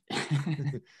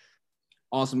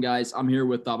Awesome, guys. I'm here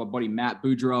with my buddy Matt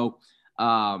BEAUDREAU.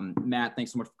 Matt,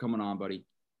 thanks so much for coming on, buddy.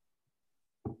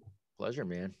 Pleasure,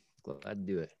 man. Glad to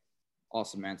do it.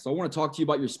 Awesome, man. So I want to talk to you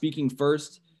about your speaking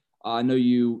first. I know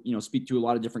you speak to a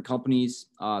lot of different companies.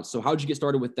 So how'd you get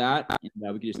started with that?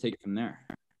 And we could just take it from there.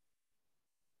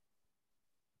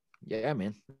 Yeah,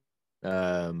 man.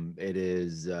 It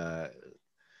is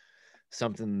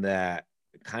something that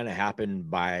kind of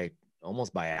happened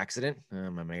almost by accident.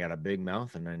 I got a big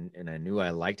mouth, and I knew I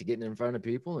liked getting in front of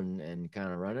people and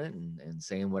kind of running and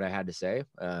saying what I had to say.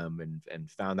 And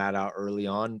found that out early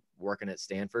on working at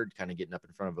Stanford, kind of getting up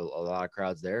in front of a lot of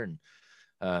crowds there.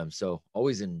 And so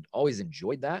always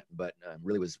enjoyed that, but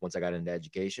really was once I got into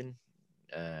education,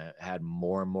 had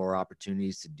more and more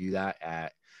opportunities to do that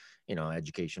at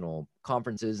educational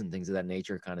conferences and things of that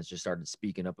nature. Kind of just started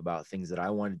speaking up about things that I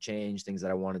wanted to change, things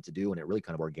that I wanted to do. And it really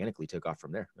kind of organically took off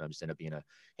from there. I just ended up being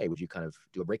hey, would you kind of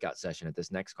do a breakout session at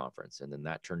this next conference? And then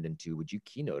that turned into, would you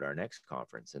keynote our next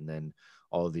conference? And then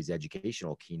all of these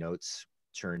educational keynotes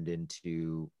turned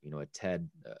into, a TED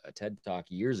talk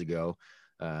years ago.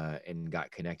 And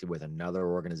got connected with another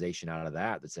organization out of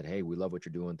that said, hey, we love what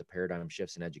you're doing with the paradigm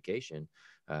shifts in education.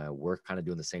 We're kind of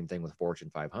doing the same thing with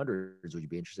Fortune 500s. Would you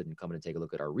be interested in coming and take a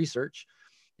look at our research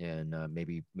and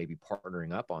maybe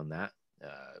partnering up on that?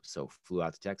 So flew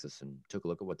out to Texas and took a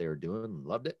look at what they were doing and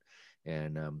loved it.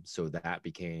 And so that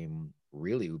became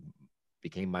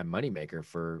my moneymaker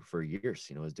for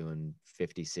years. I was doing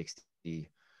 50, 60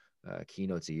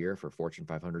 keynotes a year for Fortune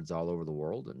 500s all over the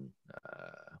world. And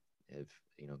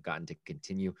have gotten to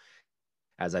continue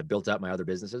as I built up my other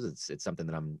businesses. It's something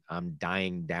that I'm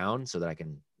dying down so that I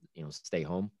can stay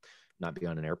home, not be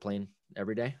on an airplane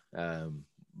every day.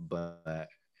 But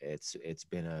it's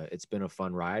been a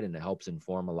fun ride, and it helps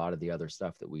inform a lot of the other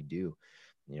stuff that we do,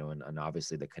 and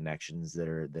obviously the connections that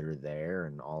are there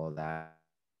and all of that.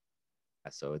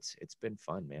 So it's been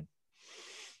fun, man.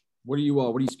 What do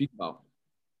you speak about?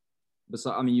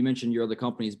 Besides, I mean, you mentioned your other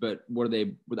companies, but what are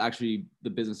they, with actually the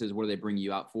businesses, what do they bring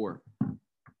you out for?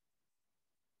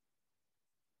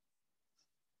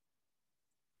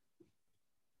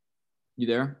 You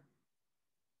there?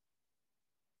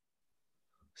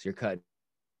 So you're cutting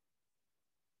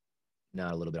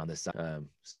out a little bit on this side.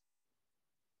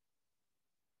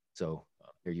 So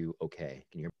are you okay?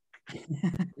 Can you hear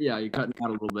me? Yeah, you're cutting out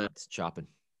a little bit. It's chopping.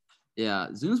 Yeah,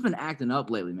 Zoom's been acting up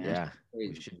lately, man. Yeah,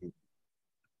 we should be.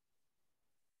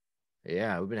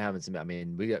 Yeah, we've been having some. I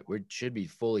mean, we should be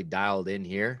fully dialed in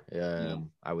here.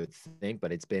 I would think,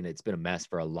 but it's been a mess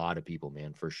for a lot of people,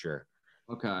 man, for sure.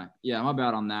 Okay, yeah, my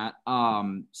bad on that.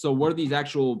 So what are these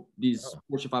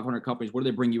Fortune 500 companies? What do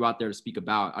they bring you out there to speak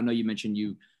about? I know you mentioned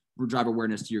you drive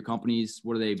awareness to your companies.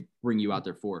 What do they bring you out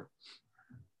there for?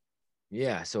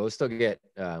 Yeah, so we'll still get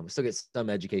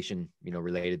some education,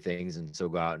 related things, and so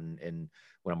go out and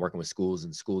when I'm working with schools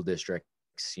and school districts,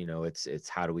 it's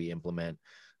how do we implement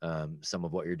some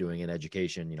of what you're doing in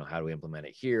education, how do we implement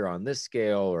it here on this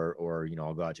scale, or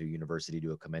I'll go out to a university,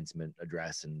 do a commencement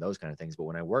address and those kind of things. But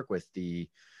when I work with the,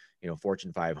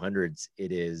 Fortune 500s,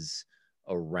 it is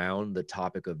around the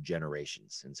topic of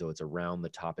generations. And so it's around the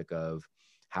topic of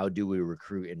how do we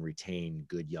recruit and retain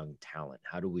good young talent?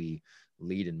 How do we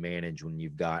lead and manage when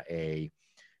you've got a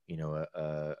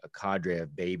cadre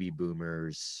of baby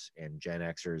boomers and Gen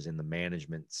Xers in the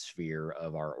management sphere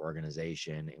of our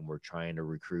organization, and we're trying to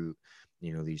recruit,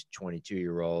 these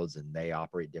 22-year-olds, and they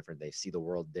operate different. They see the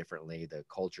world differently. The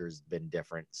culture's been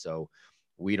different. So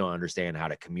we don't understand how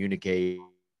to communicate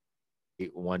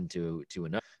one to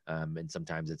another. And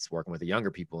sometimes it's working with the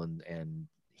younger people and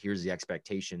here's the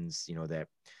expectations, that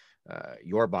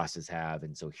your bosses have.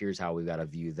 And so here's how we got to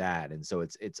view that. And so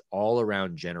it's all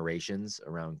around generations,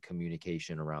 around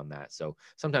communication, around that. So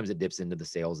sometimes it dips into the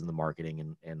sales and the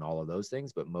marketing and all of those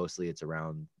things, but mostly it's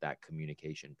around that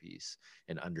communication piece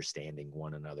and understanding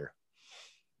one another.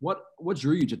 What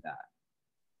drew you to that?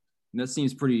 And that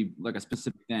seems pretty like a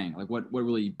specific thing. Like what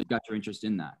really got your interest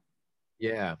in that?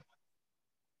 Yeah.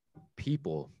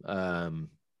 People.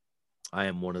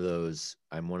 I'm one of those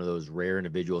rare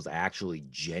individuals. I actually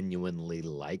genuinely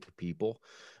like people.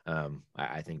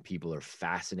 I think people are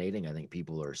fascinating. I think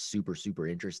people are super, super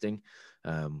interesting.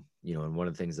 And one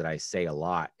of the things that I say a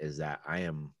lot is that I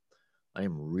am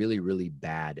really, really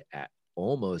bad at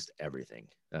almost everything.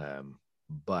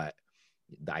 But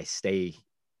I stay,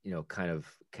 kind of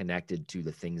connected to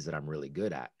the things that I'm really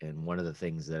good at. And one of the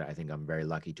things that I think I'm very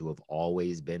lucky to have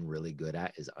always been really good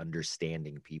at is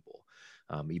understanding people.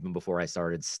 Even before I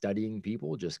started studying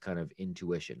people, just kind of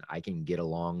intuition. I can get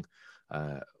along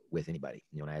with anybody.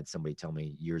 And I had somebody tell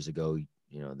me years ago,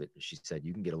 that she said,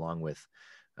 you can get along with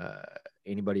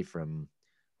anybody from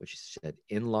what you said,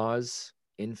 in-laws,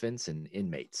 infants, and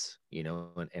inmates,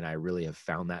 and I really have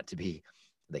found that to be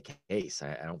the case.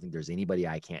 I don't think there's anybody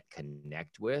I can't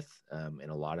connect with. And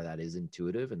a lot of that is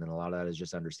intuitive. And then a lot of that is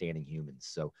just understanding humans.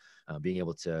 So being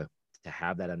able to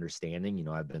have that understanding,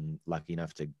 I've been lucky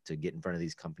enough to get in front of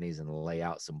these companies and lay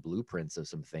out some blueprints of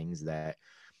some things that,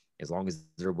 as long as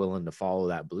they're willing to follow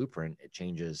that blueprint, it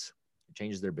changes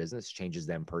their business, changes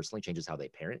them personally, changes how they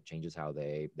parent, changes how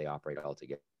they operate all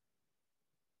together.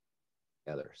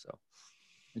 So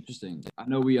interesting. I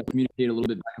know we communicated a little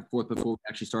bit back and forth before we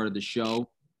actually started the show,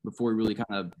 before we really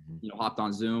kind of hopped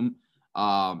on Zoom.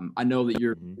 I know that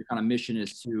your kind of mission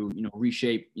is to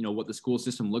reshape what the school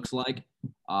system looks like.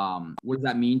 What does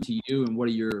that mean to you, and what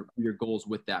are your goals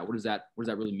with that? What does that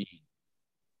really mean?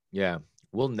 Yeah,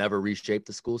 we'll never reshape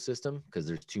the school system because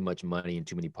there's too much money and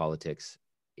too many politics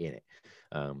in it.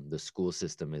 The school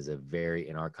system is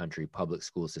in our country, public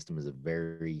school system is a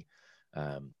very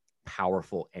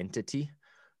powerful entity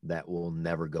that will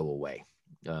never go away.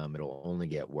 It'll only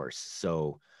get worse.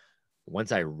 So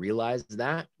once I realized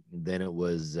that, then it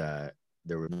was,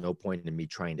 there was no point in me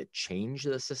trying to change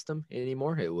the system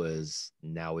anymore. It was,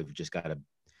 now we've just got to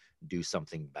do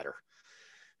something better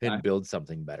and build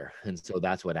something better. And so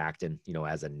that's what Acton,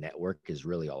 as a network is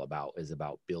really all about, is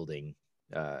about building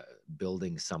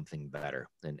something better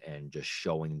and just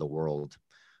showing the world,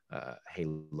 hey,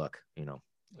 look,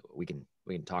 we can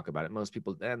talk about it. Most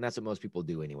people, and that's what most people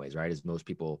do anyways, right? Is most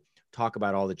people talk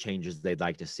about all the changes they'd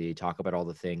like to see, talk about all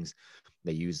the things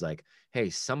they use, like, hey,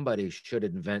 somebody should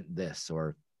invent this,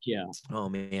 or oh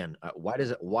man,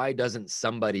 why doesn't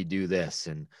somebody do this?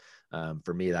 And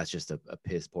for me, that's just a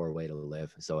piss poor way to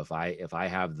live. So if I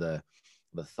have the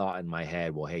thought in my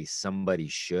head, well, hey, somebody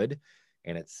should,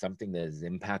 and it's something that is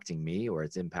impacting me, or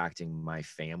it's impacting my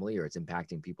family, or it's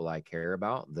impacting people I care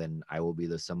about, then I will be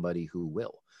the somebody who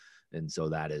will. And so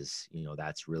that is,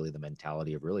 that's really the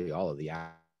mentality of really all of the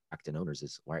Acton owners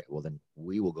is, all right, well, then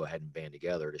we will go ahead and band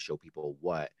together to show people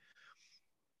what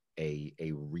a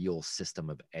real system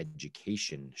of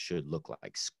education should look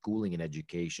like. Schooling and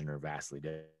education are vastly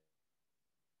different.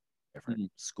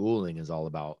 Schooling is all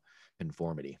about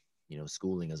conformity.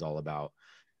 Schooling is all about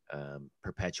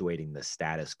perpetuating the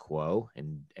status quo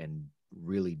and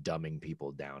really dumbing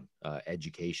people down.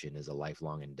 Education is a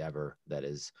lifelong endeavor that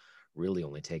is really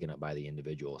only taken up by the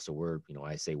individual. So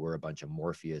I say we're a bunch of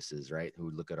Morpheuses, right?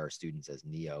 Who look at our students as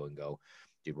Neo and go,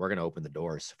 dude, we're going to open the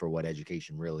doors for what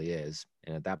education really is.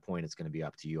 And at that point, it's going to be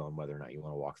up to you on whether or not you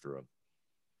want to walk through them.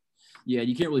 Yeah,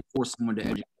 you can't really force someone to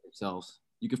educate themselves.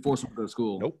 You can force them to go to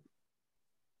school. Nope.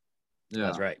 Yeah.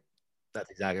 That's right. That's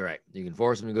exactly right. You can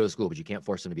force them to go to school, but you can't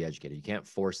force them to be educated. You can't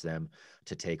force them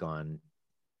to take on,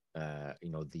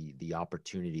 the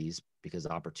opportunities, because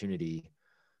opportunity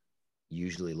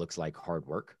usually looks like hard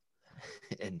work.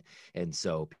 and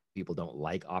so people don't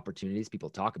like opportunities. People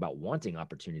talk about wanting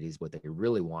opportunities. What they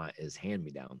really want is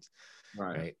hand-me-downs,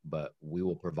 right? But we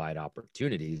will provide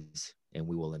opportunities, and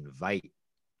we will invite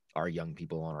our young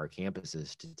people on our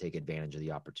campuses to take advantage of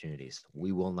the opportunities.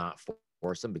 We will not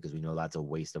force them, because we know that's a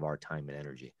waste of our time and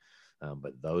energy.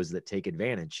 But those that take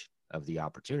advantage of the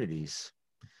opportunities,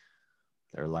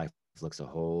 their life looks a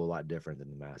whole lot different than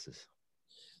the masses.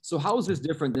 So how is this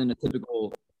different than a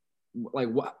typical,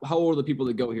 how old are the people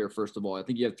that go here, first of all? I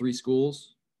think you have 3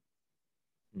 schools.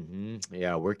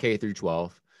 Yeah, we're K through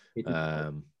 12.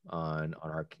 On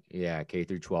our K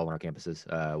through 12 on our campuses.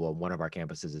 Well, one of our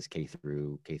campuses is K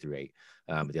through 8,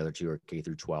 but the other 2 are K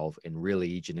through 12, and really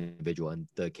each individual, and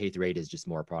the K through 8 is just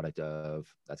more that's gonna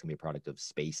be a product of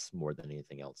space more than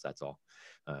anything else. That's all.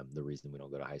 The reason we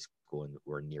don't go to high school, and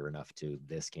we're near enough to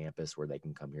this campus where they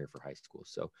can come here for high school.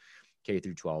 So K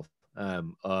through 12.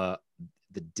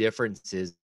 The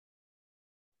differences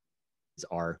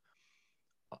are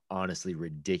honestly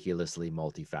ridiculously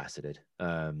multifaceted.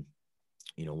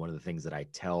 One of the things that I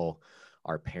tell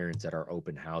our parents at our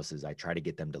open houses, I try to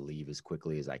get them to leave as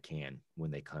quickly as I can when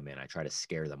they come in. I try to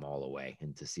scare them all away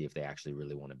and to see if they actually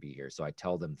really want to be here. So I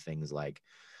tell them things like,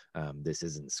 this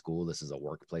isn't school, this is a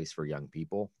workplace for young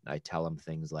people. I tell them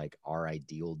things like, our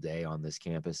ideal day on this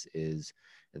campus is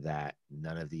that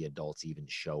none of the adults even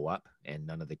show up, and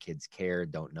none of the kids care,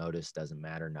 don't notice, doesn't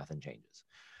matter, nothing changes,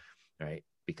 right?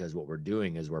 Because what we're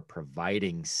doing is we're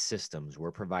providing systems,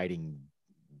 we're providing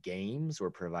games, we're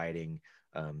providing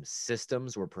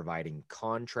systems, we're providing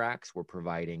contracts, we're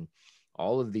providing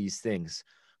all of these things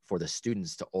for the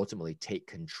students to ultimately take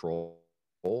control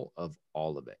of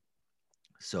all of it.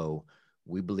 So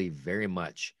we believe very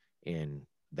much in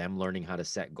them learning how to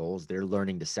set goals. They're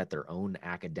learning to set their own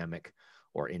academic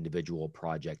or individual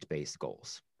project-based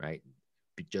goals, right?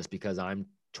 Just because I'm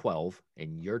 12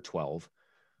 and you're 12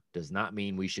 does not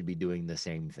mean we should be doing the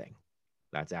same thing.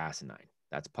 That's asinine.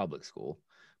 That's public school.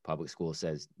 Public school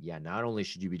says, yeah, not only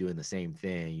should you be doing the same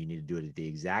thing, you need to do it at the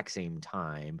exact same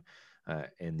time,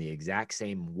 in the exact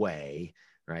same way,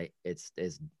 right? It's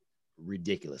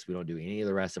ridiculous. We don't do any of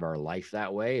the rest of our life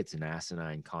that way. It's an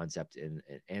asinine concept,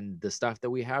 and the stuff that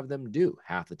we have them do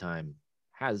half the time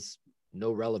has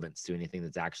no relevance to anything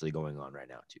that's actually going on right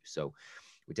now too. So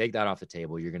we take that off the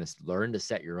table. You're going to learn to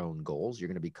set your own goals. You're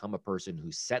going to become a person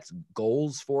who sets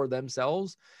goals for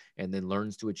themselves and then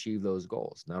learns to achieve those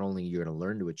goals. Not only you're going to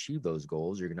learn to achieve those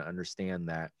goals, you're going to understand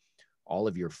that all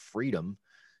of your freedom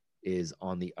is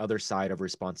on the other side of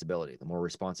responsibility. The more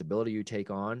responsibility you take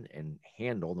on and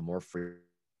handle, the more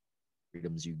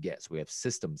freedoms you get. So we have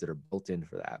systems that are built in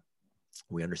for that.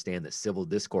 We understand that civil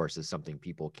discourse is something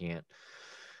people can't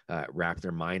wrap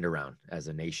their mind around as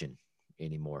a nation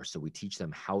anymore. So we teach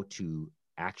them how to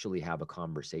actually have a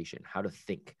conversation, how to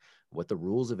think, what the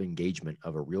rules of engagement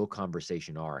of a real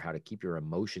conversation are, how to keep your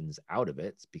emotions out of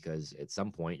it, because at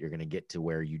some point you're going to get to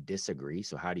where you disagree.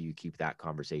 So how do you keep that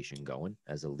conversation going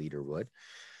as a leader would?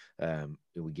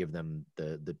 We give them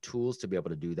the tools to be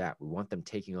able to do that. We want them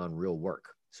taking on real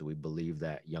work. So we believe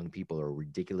that young people are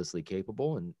ridiculously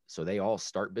capable. And so they all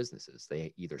start businesses.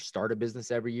 They either start a business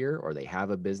every year or they have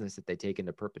a business that they take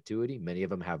into perpetuity. Many of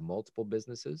them have multiple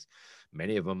businesses.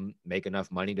 Many of them make enough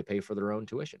money to pay for their own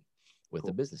tuition with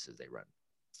the businesses they run.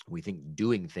 We think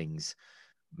doing things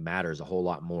matters a whole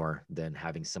lot more than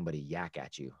having somebody yak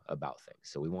at you about things.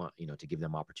 So we want, to give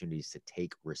them opportunities to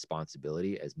take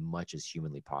responsibility as much as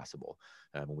humanly possible.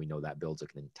 And we know that builds an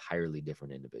entirely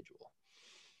different individual.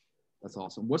 That's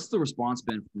awesome. What's the response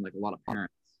been from like a lot of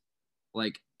parents?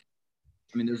 Like,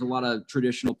 I mean, there's a lot of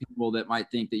traditional people that might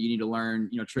think that you need to learn,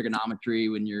 trigonometry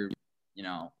when you're,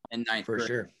 in ninth grade. For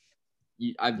sure.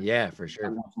 For sure.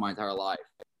 I've learned for my entire life.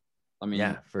 I mean,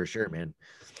 yeah, for sure, man.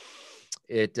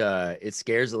 It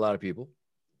scares a lot of people,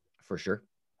 for sure.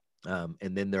 And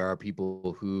then there are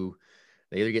people who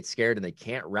they either get scared and they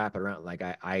can't wrap it around. Like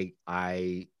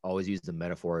I always use the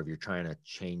metaphor of you're trying to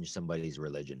change somebody's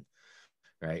religion.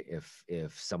 Right.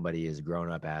 If somebody is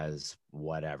grown up as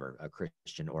whatever, a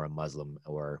Christian or a Muslim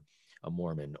or a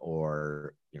Mormon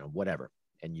or, whatever,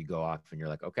 and you go off and you're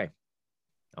like, okay,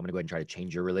 I'm going to go ahead and try to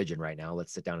change your religion right now.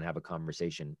 Let's sit down and have a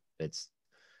conversation.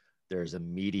 There's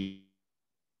immediate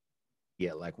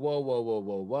like,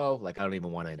 whoa. Like, I don't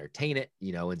even want to entertain it,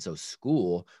 And so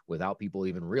school, without people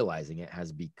even realizing it,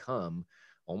 has become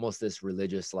almost this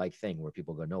religious like thing where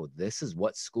people go, no, this is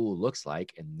what school looks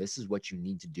like. And this is what you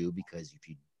need to do, because if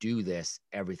you do this,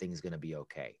 everything's going to be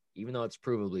okay. Even though it's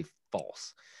provably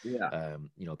false. Yeah.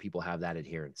 People have that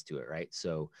adherence to it. Right.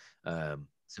 So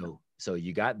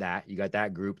you got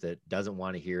that group that doesn't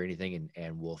want to hear anything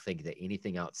and will think that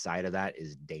anything outside of that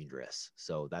is dangerous.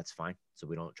 So that's fine. So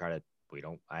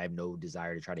I have no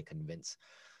desire to try to convince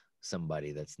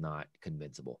somebody that's not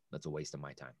convincible. That's a waste of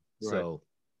my time. Right. So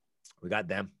we got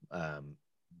them.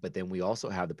 But then we also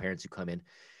have the parents who come in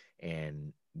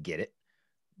and get it,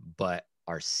 but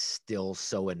are still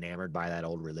so enamored by that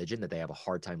old religion that they have a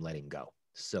hard time letting go.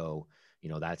 So,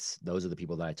 those are the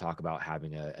people that I talk about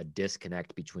having a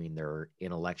disconnect between their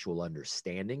intellectual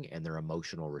understanding and their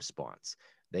emotional response.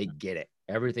 They get it.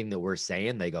 Everything that we're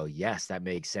saying, they go, yes, that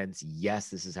makes sense. Yes,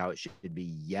 this is how it should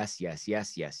be.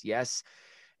 Yes.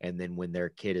 And then when their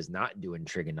kid is not doing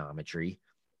trigonometry,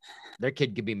 their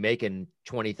kid could be making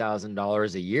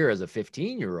 $20,000 a year as a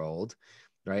 15-year-old,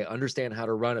 right? Understand how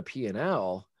to run a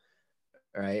P&L,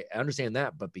 right? I understand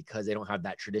that, but because they don't have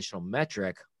that traditional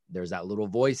metric, there's that little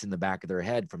voice in the back of their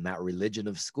head from that religion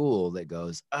of school that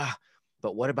goes,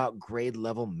 but what about grade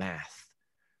level math?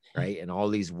 Right. And all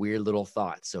these weird little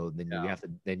thoughts. So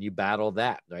then you battle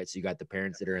that, right? So you got the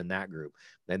parents that are in that group.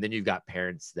 And then you've got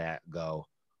parents that go,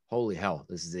 holy hell,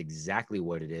 this is exactly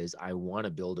what it is. I want to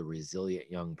build a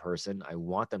resilient young person. I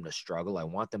want them to struggle. I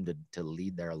want them to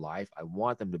lead their life. I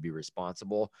want them to be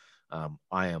responsible.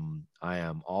 I am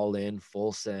all in,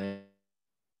 full send,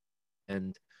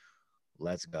 and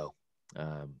let's go.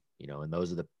 And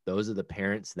those are the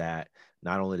parents that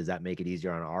not only does that make it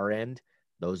easier on our end,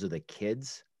 those are the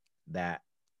kids that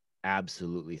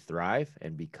absolutely thrive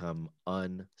and become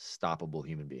unstoppable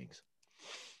human beings.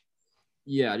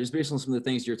 Yeah, just based on some of the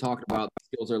things you're talking about, the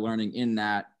skills they're learning in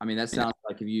that. I mean, that sounds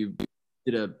like if you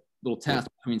did a little test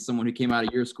between someone who came out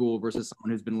of your school versus someone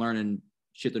who's been learning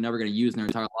shit they're never going to use in their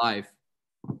entire life.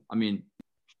 I mean,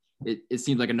 it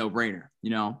seems like a no-brainer,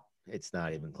 It's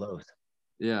not even close.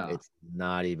 Yeah. It's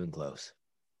not even close.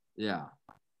 Yeah.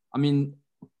 I mean,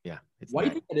 yeah. Why do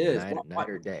you think it is? Night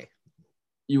or day?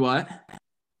 You what?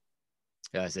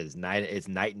 Yeah, I said it's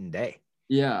night and day.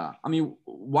 Yeah. I mean,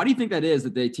 why do you think that is,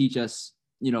 that they teach us,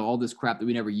 you know, all this crap that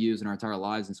we never use in our entire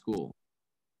lives in school?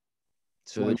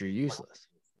 So that you're useless.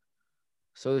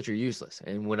 So that you're useless.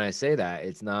 And when I say that,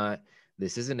 it's not,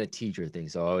 this isn't a teacher thing.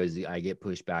 So I get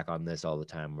pushed back on this all the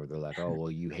time where they're like, oh,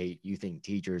 well, you think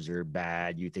teachers are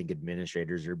bad. You think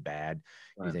administrators are bad.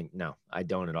 Right. You think, no, I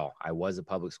don't at all. I was a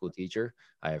public school teacher.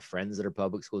 I have friends that are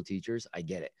public school teachers. I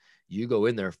get it. You go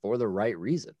in there for the right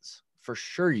reasons. For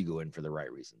sure, you go in for the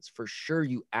right reasons. For sure,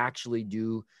 you actually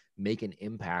do make an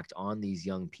impact on these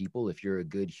young people. If you're a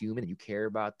good human and you care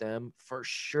about them, for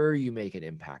sure you make an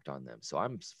impact on them. So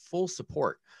I'm full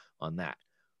support on that.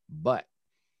 But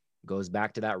goes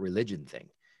back to that religion thing.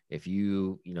 If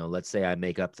let's say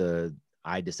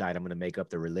I decide I'm going to make up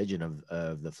the religion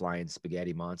of the flying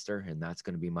spaghetti monster, and that's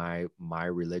going to be my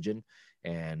religion,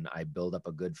 and I build up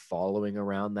a good following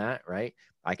around that, right?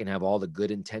 I can have all the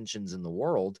good intentions in the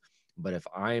world, but if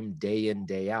I'm day in,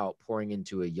 day out pouring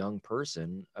into a young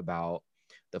person about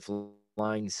the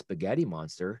flying spaghetti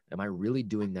monster, am I really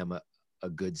doing them a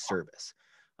good service?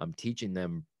 I'm teaching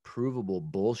them provable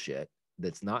bullshit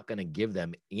that's not going to give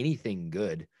them anything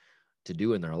good to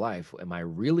do in their life. Am I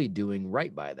really doing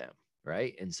right by them?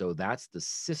 Right. And so that's the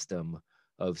system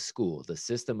of school. The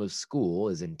system of school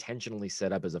is intentionally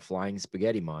set up as a flying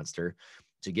spaghetti monster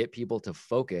to get people to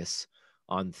focus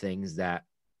on things that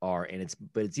are,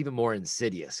 but it's even more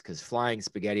insidious, because flying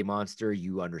spaghetti monster,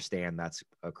 you understand that's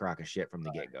a crock of shit from the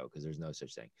get-go, because there's no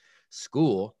such thing.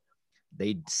 School,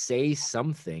 they say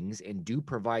some things and do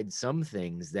provide some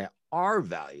things that are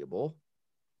valuable.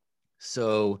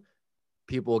 So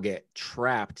people get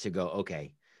trapped to go,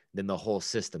 okay, then the whole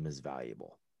system is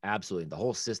valuable. Absolutely. The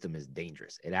whole system is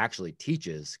dangerous. It actually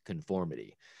teaches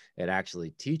conformity. It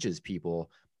actually teaches people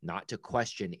not to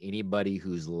question anybody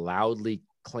who's loudly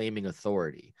claiming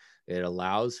authority. It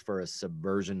allows for a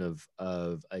subversion of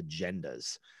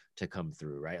agendas to come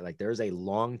through, right? Like there's a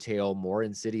long tail, more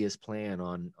insidious plan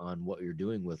on what you're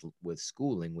doing with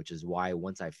schooling, which is why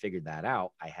once I figured that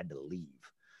out, I had to leave.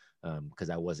 Because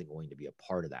I wasn't going to be a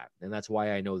part of that. And that's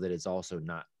why I know that it's also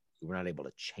we're not able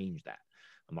to change that.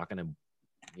 I'm not going to,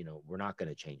 we're not going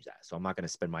to change that. So I'm not going to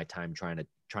spend my time trying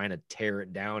to tear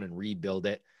it down and rebuild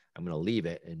it. I'm going to leave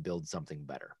it and build something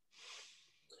better.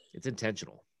 It's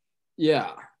intentional.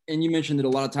 Yeah. And you mentioned that a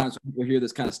lot of times when people hear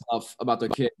this kind of stuff about their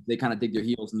kids, they kind of dig their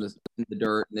heels in the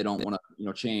dirt and they don't want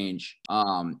to, change.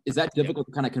 Is that difficult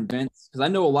to kind of convince? Because I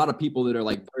know a lot of people that are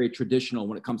like very traditional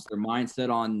when it comes to their mindset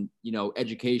on,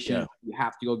 education. Yeah. You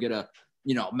have to go get a,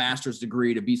 master's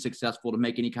degree to be successful, to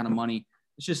make any kind of money.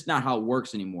 It's just not how it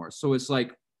works anymore. So it's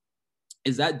like,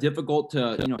 is that difficult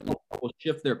to,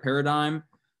 shift their paradigm?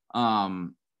 Yeah.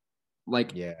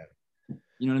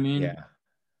 You know what I mean? Yeah.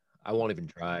 I won't even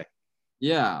try.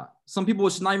 Yeah. Some people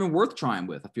it's not even worth trying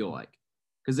with, I feel like.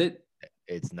 Because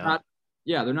it's not.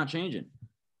 Yeah, they're not changing.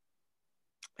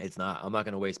 It's not. I'm not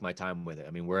going to waste my time with it.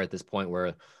 I mean, we're at this point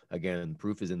where, again,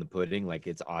 proof is in the pudding. Like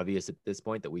it's obvious at this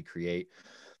point that we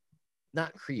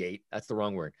that's the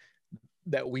wrong word,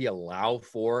 that we allow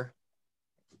for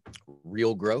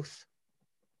real growth,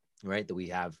 right? That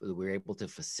we're able to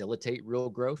facilitate real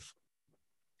growth.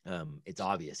 It's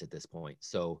obvious at this point.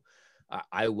 So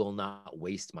I will not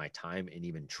waste my time in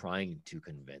even trying to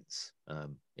convince.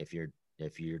 If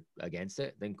you're against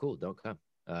it, then cool, don't come.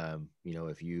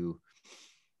 If you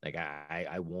like,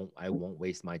 I won't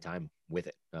waste my time with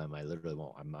it. I literally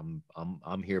won't.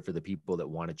 I'm here for the people that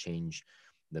want to change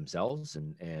themselves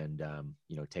and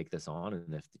take this on.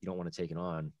 And if you don't want to take it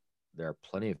on, there are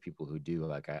plenty of people who do.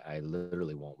 Like I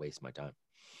literally won't waste my time.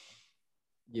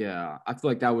 Yeah, I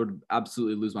feel like that would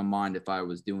absolutely lose my mind if I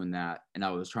was doing that and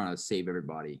I was trying to save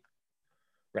everybody.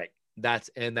 Right.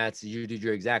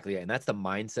 You're exactly. And that's the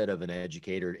mindset of an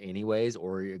educator anyways,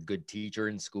 or a good teacher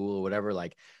in school or whatever.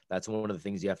 Like that's one of the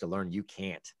things you have to learn. You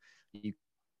can't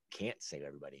save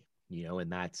everybody, and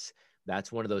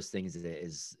that's one of those things that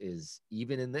is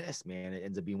even in this, man, it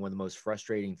ends up being one of the most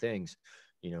frustrating things.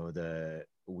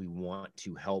 We want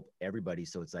to help everybody.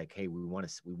 So it's like, hey, we want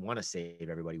to save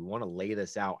everybody. We want to lay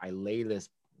this out. I lay this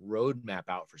roadmap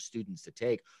out for students to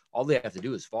take. All they have to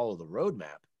do is follow the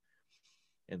roadmap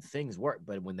and things work.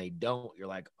 But when they don't, you're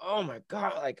like, oh my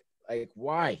God, like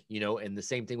why? And the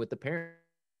same thing with the parents.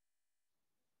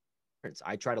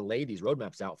 I try to lay these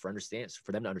roadmaps out for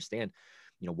them to understand,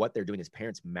 what they're doing as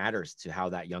parents matters to how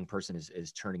that young person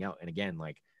is turning out. And again,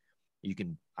 like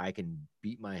I can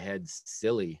beat my head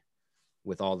silly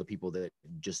with all the people that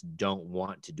just don't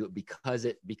want to do it because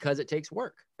it takes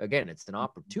work. Again, it's an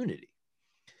opportunity,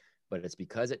 but it's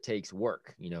because it takes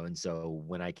work, and so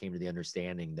when I came to the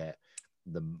understanding that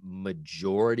the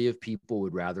majority of people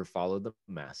would rather follow the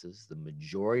masses. The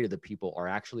majority of the people are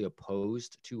actually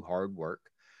opposed to hard work.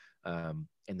 And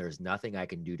there's nothing I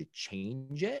can do to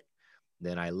change it.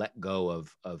 Then I let go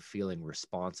of feeling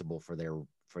responsible for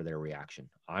their reaction.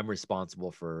 I'm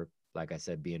responsible for, like I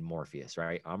said, being Morpheus,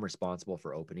 right? I'm responsible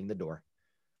for opening the door.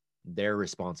 They're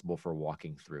responsible for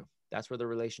walking through. That's where the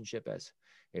relationship is.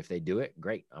 If they do it,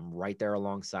 great. I'm right there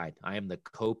alongside. I am the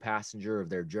co-passenger of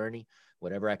their journey.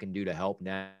 Whatever I can do to help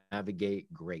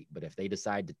navigate, great. But if they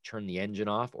decide to turn the engine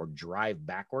off or drive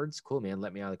backwards, cool, man,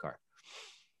 let me out of the car.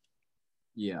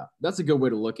 Yeah, that's a good way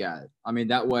to look at it. I mean,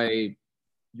 that way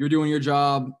you're doing your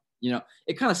job. You know,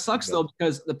 it kind of sucks though,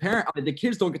 because the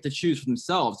kids don't get to choose for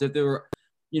themselves. If they were,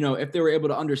 if they were able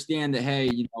to understand that, hey,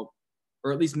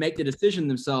 or at least make the decision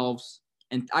themselves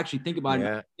and actually think about it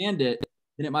and understand it,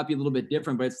 then it might be a little bit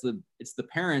different. But it's the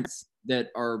parents that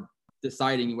are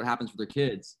deciding what happens for their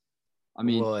kids. I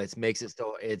mean, well, it makes it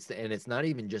so it's not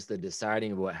even just the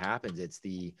deciding of what happens. It's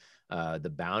the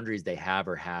boundaries they have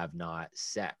or have not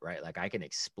set, right? Like I can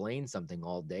explain something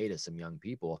all day to some young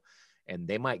people and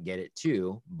they might get it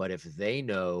too. But if they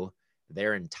know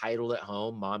they're entitled at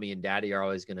home, mommy and daddy are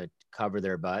always going to cover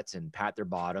their butts and pat their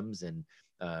bottoms, and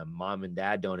mom and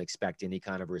dad don't expect any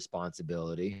kind of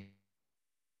responsibility,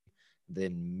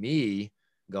 then me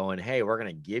going, hey, we're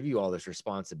going to give you all this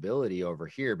responsibility over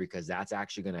here because that's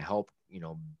actually going to help,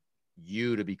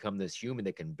 you to become this human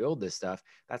that can build this stuff.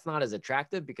 That's not as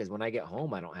attractive because when I get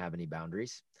home, I don't have any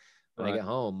boundaries. When I get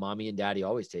home, mommy and daddy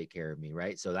always take care of me,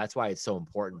 right? So that's why it's so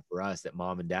important for us that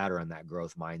mom and dad are on that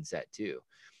growth mindset too.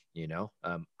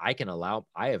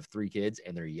 I have 3 kids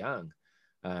and they're young.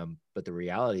 But the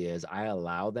reality is I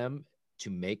allow them to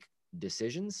make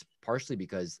decisions partially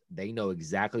because they know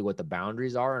exactly what the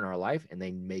boundaries are in our life and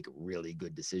they make really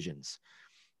good decisions.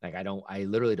 Like I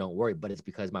literally don't worry, but it's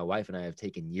because my wife and I have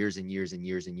taken years and years and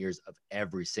years and years of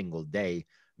every single day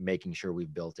making sure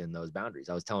we've built in those boundaries.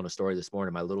 I was telling a story this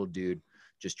morning. My little dude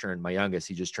my youngest,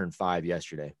 he just turned 5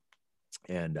 yesterday.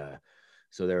 And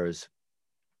so there was,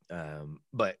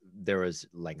 but there was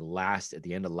at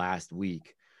the end of last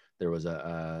week, there was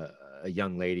a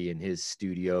young lady in his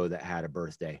studio that had a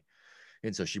birthday.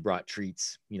 And so she brought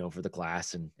treats, for the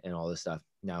class and all this stuff.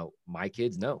 Now my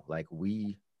kids know,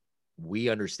 we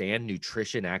understand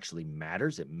nutrition actually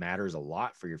matters. It matters a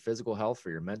lot for your physical health,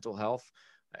 for your mental health.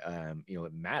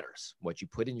 It matters. What you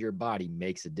put in your body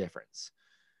makes a difference.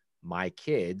 My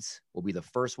kids will be the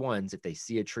first ones, if they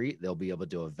see a treat, they'll be able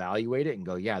to evaluate it and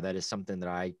go, yeah, that is something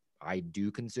that I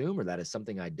do consume, or that is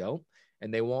something I don't.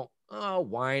 And they won't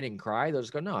whine and cry. They'll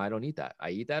just go, no, I don't eat that. I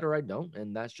eat that or I don't.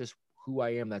 And that's just who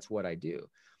I am. That's what I do.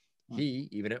 He,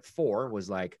 even at 4, was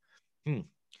like,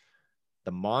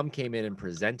 the mom came in and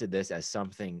presented this as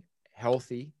something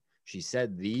healthy. She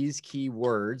said these key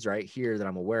words right here that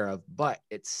I'm aware of, but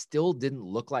it still didn't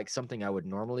look like something I would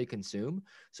normally consume.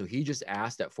 So he just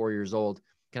asked at 4 years old,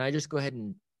 can I just go ahead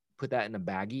and put that in a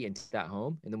baggie and take that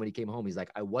home? And then when he came home, he's like,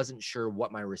 I wasn't sure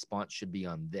what my response should be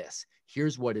on this.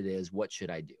 Here's what it is. What should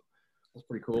I do? That's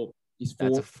pretty cool. He's 4.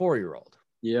 That's a 4-year-old.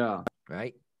 Yeah.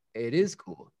 Right. It is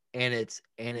cool. And it's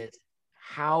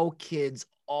how kids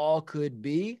all could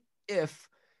be if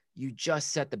you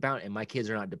just set the boundary. And my kids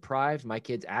are not deprived. My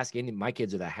kids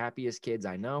are the happiest kids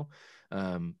I know.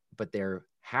 But they're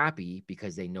happy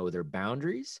because they know their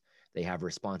boundaries. They have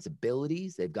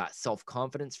responsibilities. They've got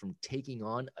self-confidence from taking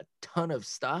on a ton of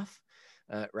stuff.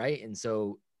 Right. And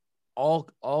so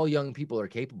all young people are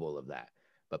capable of that,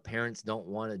 but parents don't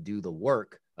want to do the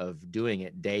work of doing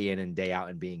it day in and day out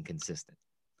and being consistent.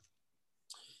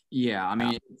 Yeah. I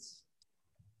mean,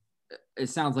 it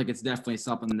sounds like it's definitely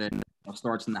something that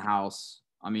starts in the house.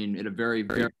 I mean, at a very,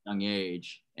 very young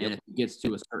age. And if it gets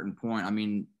to a certain point, I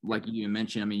mean, like you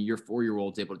mentioned, I mean, your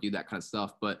 4-year-old's able to do that kind of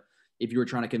stuff. But if you were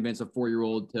trying to convince a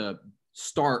 4-year-old to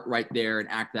start right there and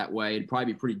act that way, it'd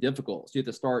probably be pretty difficult. So you have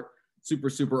to start super,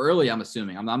 super early, I'm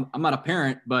assuming. I'm not a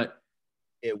parent, but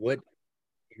it would.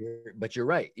 But you're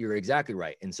right. You're exactly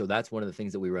right. And so that's one of the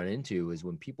things that we run into is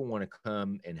when people want to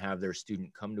come and have their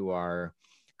student come to our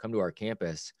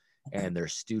campus and their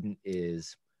student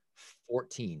is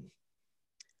 14.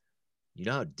 You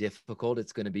know how difficult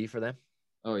it's going to be for them?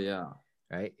 Oh, yeah.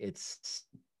 Right. It's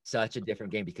such a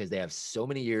different game because they have so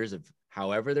many years of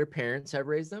however their parents have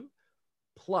raised them.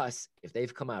 Plus, if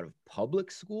they've come out of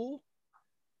public school,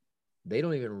 they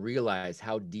don't even realize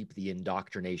how deep the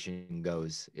indoctrination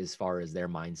goes as far as their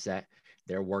mindset,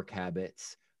 their work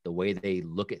habits, the way they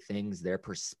look at things, their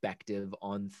perspective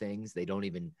on things. They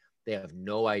have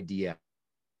no idea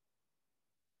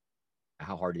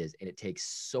how hard it is. And it takes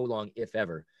so long, if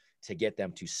ever, to get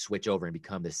them to switch over and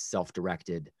become this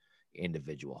self-directed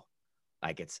individual.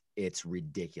 Like it's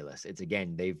ridiculous. It's,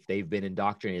 again, they've been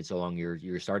indoctrinated so long.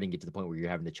 You're starting to get to the point where you're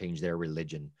having to change their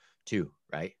religion too,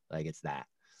 right? Like it's that.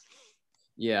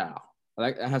 Yeah,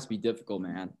 that has to be difficult,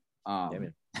 man. Yeah,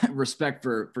 man. Respect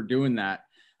for doing that.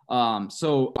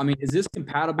 So I mean, is this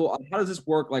compatible? How does this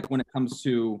work? Like when it comes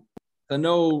to, I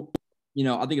know,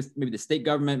 I think it's maybe the state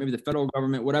government, maybe the federal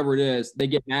government, whatever it is, they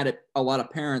get mad at a lot of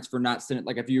parents for not sending.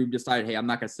 Like if you decide, hey, I'm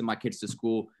not going to send my kids to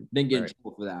school, then get in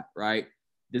trouble for that, right?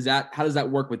 How does that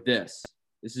work with this?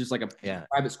 This is just like a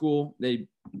private school. They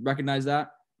recognize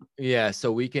that. Yeah,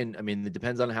 so we can, I mean, it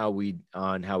depends on how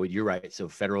you're right. So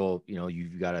federal,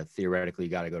 you've got to theoretically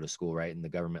got to go to school, right? And the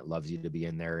government loves you to be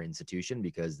in their institution,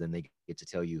 because then they get to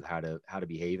tell you how to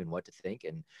behave and what to think.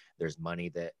 And there's money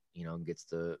that, you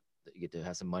get to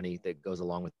have some money that goes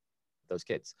along with those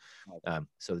kids.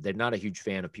 So they're not a huge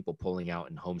fan of people pulling out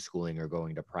and homeschooling or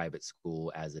going to private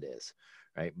school as it is,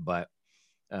 right? But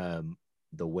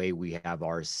the way we have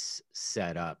ours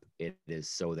set up, it is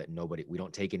so that we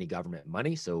don't take any government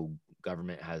money. So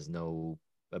government has no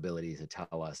ability to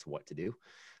tell us what to do.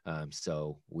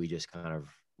 So we just kind of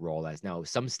roll as. Now,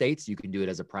 some states you can do it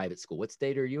as a private school. What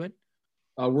state are you in?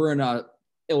 We're in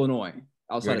Illinois.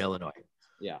 You're in Illinois.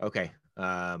 Yeah. Okay.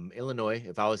 Illinois,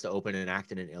 if I was to open an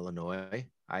Acton in Illinois,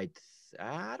 I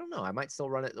don't know. I might still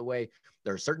run it the way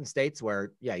there are certain states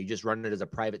where, you just run it as a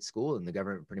private school and the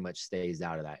government pretty much stays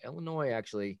out of that. Illinois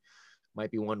actually might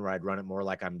be one where I'd run it more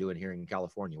like I'm doing here in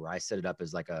California, where I set it up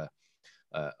as like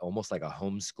almost like a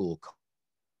homeschool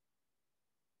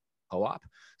co-op.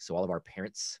 So all of our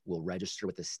parents will register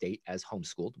with the state as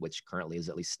homeschooled, which currently is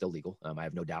at least still legal. I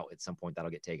have no doubt at some point that'll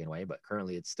get taken away, but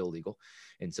currently it's still legal.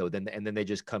 And so then they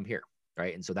just come here.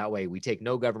 Right. And so that way we take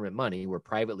no government money. We're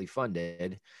privately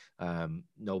funded.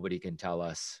 Nobody can tell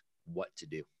us what to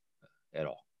do at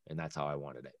all. And that's how I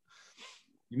wanted it.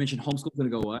 You mentioned homeschool's going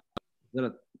to go what? Is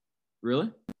that really?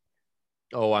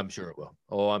 Oh, I'm sure it will.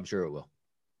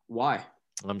 Why?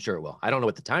 I'm sure it will. I don't know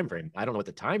what the time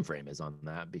frame is on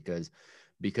that, because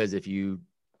if you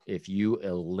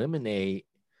eliminate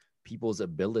people's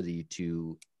ability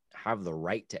to have the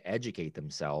right to educate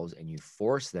themselves and you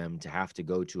force them to have to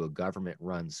go to a government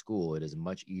run school, it is a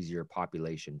much easier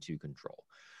population to control.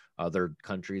 Other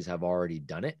countries have already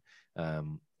done it.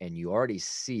 And you already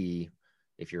see,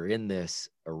 if you're in this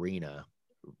arena,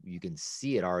 you can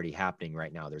see it already happening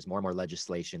right now. There's more and more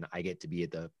legislation. I get to be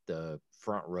at the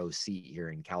front row seat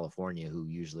here in California, who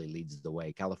usually leads the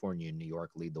way. California and New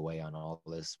York lead the way on all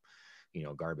this,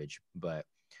 garbage. But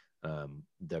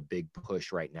the big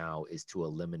push right now is to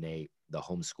eliminate the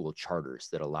homeschool charters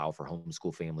that allow for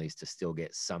homeschool families to still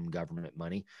get some government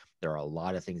money. There are a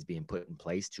lot of things being put in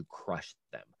place to crush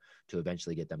them, to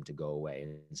eventually get them to go away.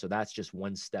 And so that's just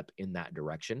one step in that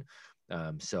direction.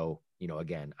 So,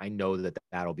 again, I know that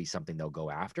that'll be something they'll go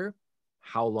after.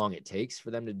 How long it takes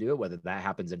for them to do it, whether that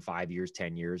happens in 5 years,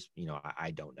 10 years,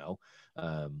 I don't know.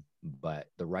 But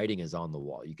the writing is on the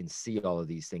wall. You can see all of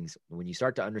these things. When you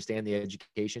start to understand the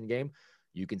education game,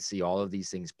 you can see all of these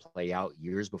things play out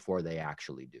years before they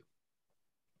actually do.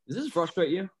 Does this frustrate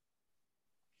you?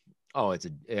 Oh,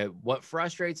 what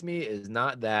frustrates me is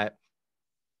not that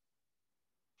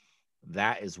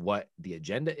is what the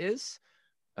agenda is.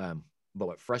 But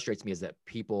what frustrates me is that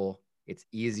it's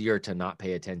easier to not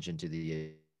pay attention to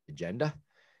the agenda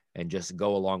and just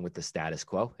go along with the status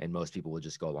quo. And most people will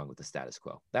just go along with the status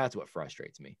quo. That's what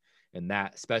frustrates me. And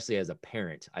that, especially as a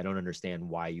parent, I don't understand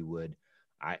why you would.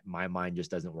 My mind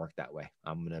just doesn't work that way.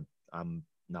 I'm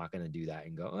not going to do that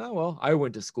and go, oh, well, I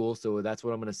went to school, so that's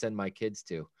what I'm going to send my kids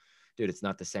to. Dude, it's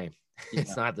not the same. Yeah.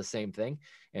 It's not the same thing.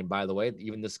 And by the way,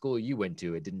 even the school you went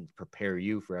to, it didn't prepare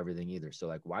you for everything either. So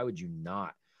like, why would you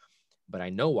not? But I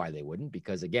know why they wouldn't,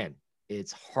 because again,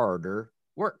 it's harder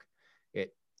work.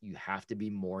 You have to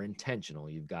be more intentional.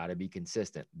 You've got to be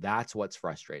consistent. That's what's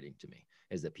frustrating to me,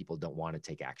 is that people don't want to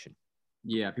take action.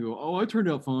 Yeah. People, oh, I turned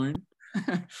out fine.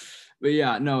 But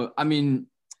yeah, no, I mean.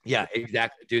 Yeah,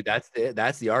 exactly. Dude,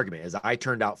 that's the argument, is I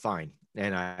turned out fine.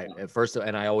 And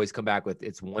I always come back with,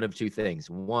 it's one of two things.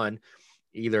 One,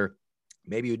 either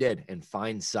maybe you did, and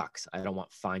fine sucks. I don't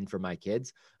want fine for my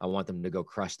kids. I want them to go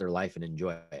crush their life and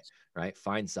enjoy it, right?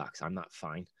 Fine sucks. I'm not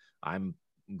fine. I'm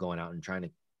going out and trying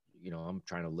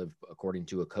to live according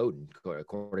to a code and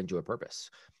according to a purpose.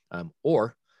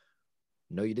 Or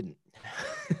no, you didn't.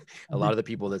 A lot of the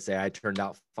people that say I turned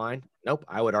out fine, nope.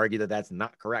 I would argue that that's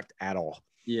not correct at all.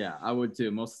 Yeah, I would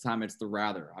too. Most of the time it's the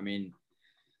rather. I mean,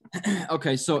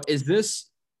 okay, so this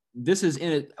is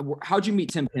in it. How'd you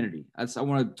meet Tim Kennedy? I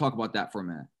want to talk about that for a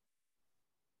minute.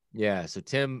 Yeah, so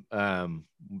Tim,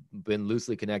 been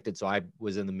loosely connected. So I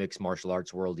was in the mixed martial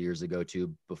arts world years ago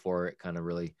too, before it kind of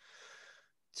really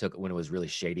took when it was really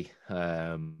shady.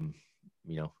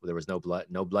 You know, there was no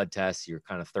blood tests. You're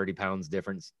kind of 30 pounds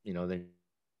difference, you know, than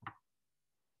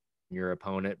your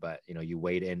opponent, but you know, you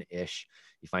weighed in ish,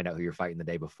 you find out who you're fighting the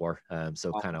day before.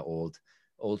 So kind of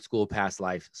old school past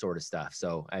life sort of stuff.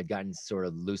 So I'd gotten sort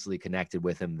of loosely connected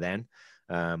with him then.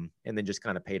 And then just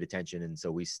kind of paid attention. And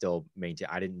so we still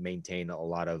I didn't maintain a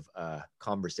lot of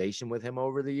conversation with him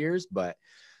over the years, but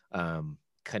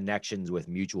connections with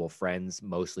mutual friends,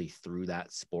 mostly through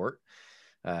that sport.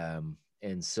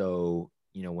 And so,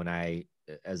 you know,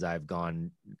 as I've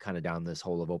gone kind of down this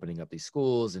hole of opening up these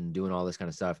schools and doing all this kind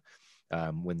of stuff,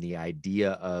 when the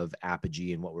idea of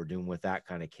Apogee and what we're doing with that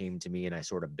kind of came to me, and I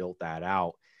sort of built that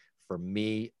out, for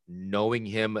me, knowing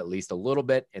him at least a little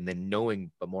bit, and then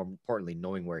but more importantly,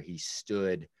 knowing where he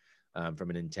stood from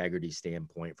an integrity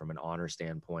standpoint, from an honor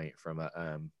standpoint, from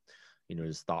a, you know,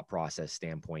 his thought process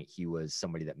standpoint, he was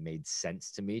somebody that made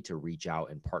sense to me to reach out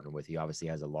and partner with. He obviously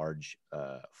has a large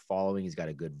following. He's got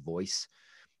a good voice.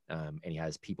 And he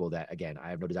has people that, again, I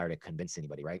have no desire to convince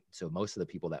anybody, right? So most of the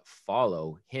people that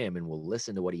follow him and will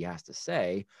listen to what he has to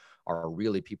say are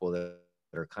really people that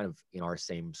are kind of in our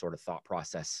same sort of thought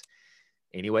process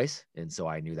anyways. And so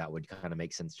I knew that would kind of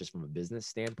make sense just from a business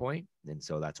standpoint. And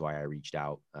so that's why I reached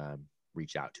out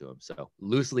to him. So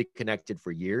loosely connected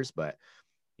for years, but,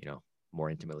 you know, more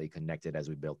intimately connected as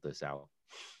we built this out.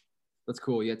 That's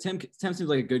cool. Yeah, Tim seems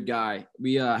like a good guy.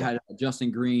 We had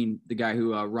Justin Green, the guy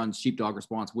who runs Sheepdog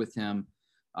Response, with him.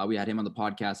 We had him on the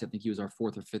podcast. I think he was our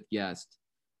 4th or 5th guest.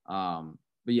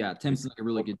 But yeah, Tim seems like a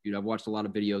really good dude. I've watched a lot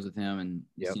of videos with him, and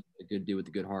he seems like a good dude with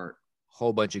a good heart.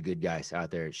 Whole bunch of good guys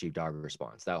out there at Sheepdog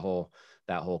Response. That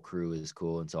whole crew is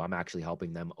cool. And so I'm actually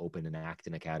helping them open an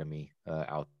acting academy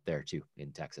out there too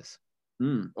in Texas.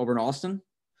 Over in Austin?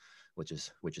 Which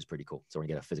is pretty cool. So we're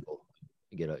gonna get a physical.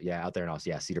 Out there in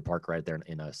Austin. Yeah, Cedar Park, right there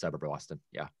in a suburb of Austin.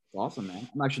 Yeah. Awesome, man.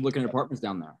 I'm actually looking at apartments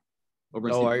down there.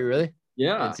 Are you really?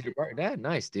 Yeah. In Cedar Park. Yeah,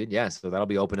 nice, dude. Yeah, so that'll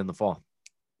be open in the fall.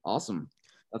 Awesome.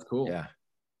 That's cool. Yeah.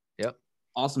 Yep.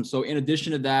 Awesome. So in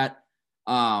addition to that,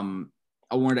 I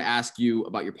wanted to ask you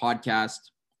about your podcast.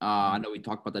 I know we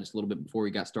talked about that just a little bit before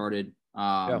we got started.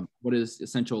 What is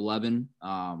Essential11?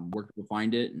 Where can people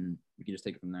find it? And we can just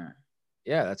take it from there.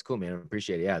 Yeah, that's cool, man. I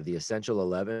appreciate it. Yeah, the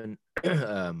Essential11.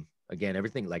 Again,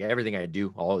 everything I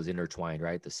do, all is intertwined,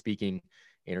 right? The speaking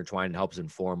intertwined helps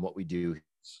inform what we do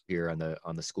here on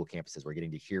the school campuses. We're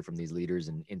getting to hear from these leaders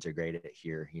and integrate it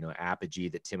here. You know, Apogee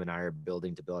that Tim and I are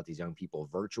building to build out these young people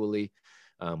virtually.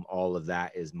 All of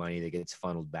that is money that gets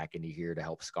funneled back into here to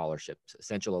help scholarships.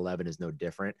 Essential11 is no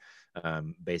different.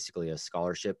 Basically a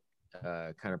scholarship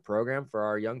kind of program for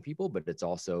our young people, but it's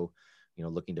also, you know,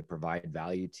 looking to provide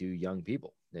value to young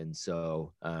people. And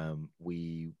so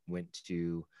we went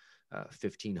to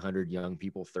 1,500 young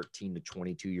people, 13 to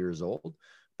 22 years old,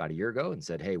 about a year ago, and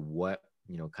said, hey, what,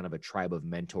 you know, kind of a tribe of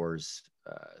mentors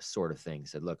sort of thing.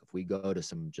 Said, look, if we go to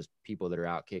some just people that are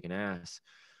out kicking ass,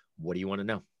 what do you want to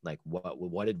know? Like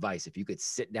what advice, if you could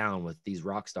sit down with these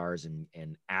rock stars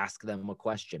and ask them a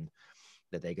question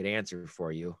that they could answer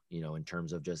for you, you know, in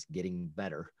terms of just getting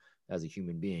better as a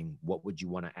human being, what would you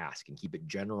want to ask? And keep it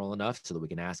general enough so that we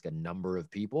can ask a number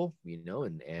of people, you know,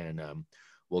 and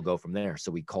we'll go from there.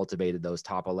 So we cultivated those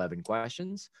top 11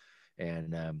 questions.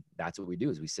 And that's what we do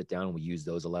is we sit down and we use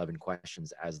those 11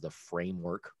 questions as the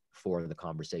framework for the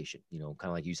conversation. You know, kind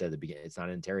of like you said at the beginning, it's not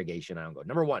an interrogation. I don't go,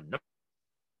 number one,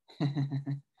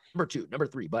 number two, number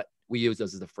three, but we use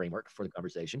those as the framework for the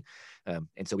conversation. And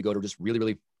so we go to just really,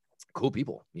 really cool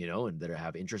people, you know, and that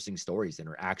have interesting stories and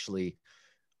are actually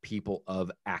people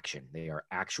of action. They are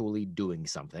actually doing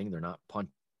something. They're not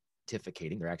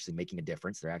pontificating. They're actually making a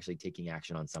difference. They're actually taking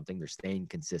action on something. They're staying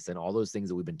consistent. All those things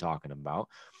that we've been talking about,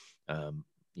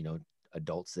 you know,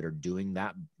 adults that are doing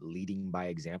that, leading by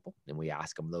example. And we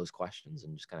ask them those questions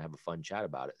and just kind of have a fun chat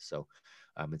about it. So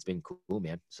it's been cool,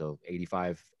 man. So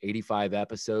 85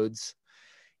 episodes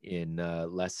in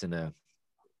less than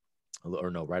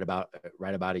right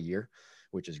about a year,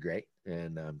 which is great.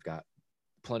 And got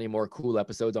plenty more cool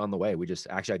episodes on the way.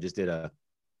 I just did a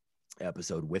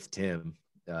episode with Tim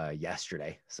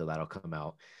yesterday. So that'll come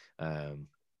out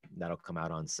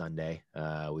on Sunday.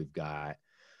 We've got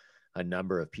a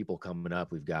number of people coming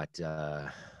up. We've got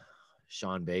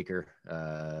Sean Baker,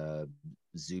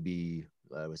 Zuby,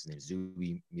 what's his name?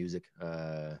 Zuby Music,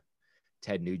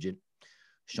 Ted Nugent,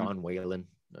 Sean Whalen,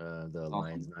 the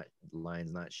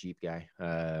Lions Not Sheep guy.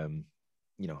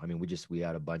 You know, I mean, we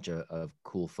had a bunch of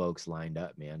cool folks lined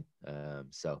up, man.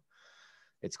 So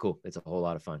it's cool. It's a whole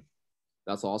lot of fun.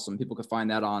 That's awesome. People can find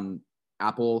that on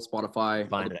Apple, Spotify.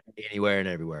 Find it anywhere and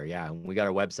everywhere. Yeah. And we got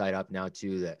our website up now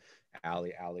too, that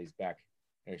Allie's back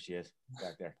There she is,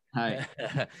 back there. Hi.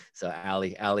 So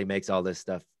Allie makes all this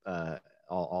stuff,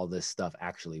 all this stuff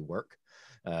actually work.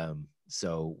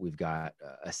 So we've got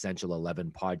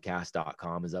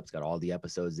Essential11podcast.com is up. It's got all the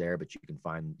episodes there, but you can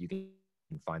find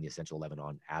the Essential 11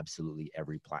 on absolutely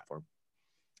every platform,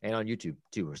 and on YouTube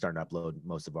too. We're starting to upload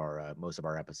most of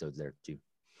our episodes there too.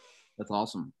 That's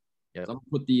awesome. Yeah, so I'll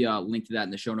put the link to that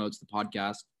in the show notes, the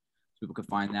podcast, so people can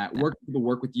find that. Where can people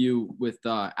work with you with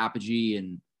Apogee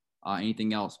and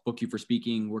anything else? Book you for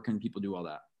speaking. Where can people do all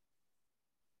that?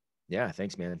 Yeah,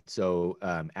 thanks, man. So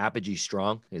Apogee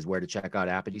Strong is where to check out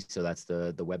Apogee. So that's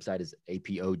the website is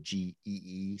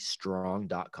APOGEE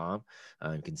strong.com.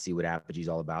 You can see what Apogee is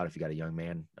all about. If you got a young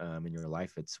man in your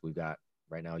life, we've got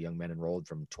right now young men enrolled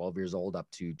from 12 years old up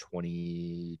to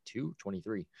 22,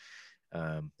 23.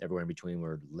 Everywhere in between.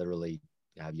 We're literally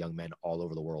have young men all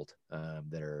over the world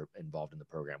that are involved in the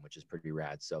program, which is pretty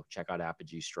rad. So check out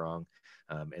Apogee Strong.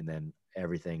 And then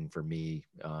everything for me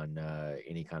on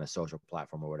any kind of social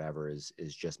platform or whatever is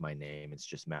just my name. It's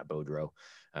just Matt BEAUDREAU.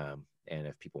 And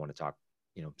if people want to talk,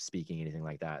 speaking, anything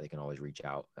like that, they can always reach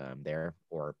out there,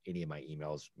 or any of my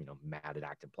emails, Matt at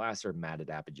Acton Placer, Matt at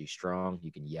Apogee Strong.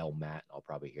 You can yell Matt, I'll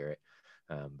probably hear it.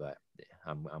 But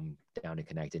I'm down to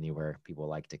connect anywhere people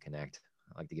like to connect.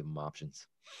 I like to give them options.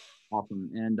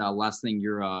 Awesome. And last thing,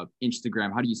 your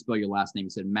Instagram, how do you spell your last name? You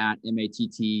said Matt,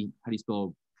 M-A-T-T. How do you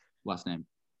spell last name?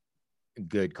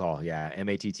 Good call. Yeah.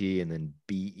 M-A-T-T and then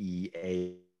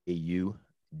B-E-A-U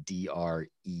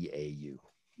D-R-E-A-U.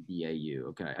 B-A-U.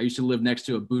 Okay. I used to live next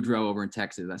to a BEAUDREAU over in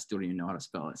Texas. I still don't even know how to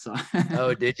spell it. So.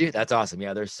 Oh, did you? That's awesome.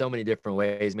 Yeah. There's so many different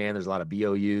ways, man. There's a lot of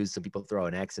B-O-U's. Some people throw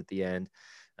an X at the end.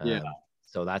 Yeah.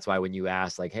 So that's why when you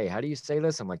ask like, hey, how do you say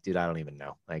this? I'm like, dude, I don't even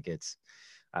know. Like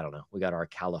I don't know. We got our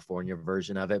California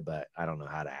version of it, but I don't know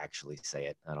how to actually say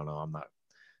it. I don't know.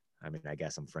 I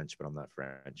guess I'm French, but I'm not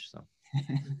French. So.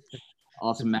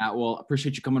 Awesome, Matt. Well,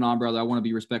 appreciate you coming on, brother. I want to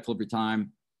be respectful of your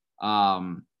time.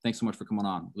 Thanks so much for coming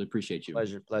on. Really appreciate you.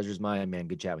 Pleasure's mine, man.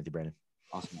 Good chat with you, Brandon.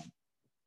 Awesome, man.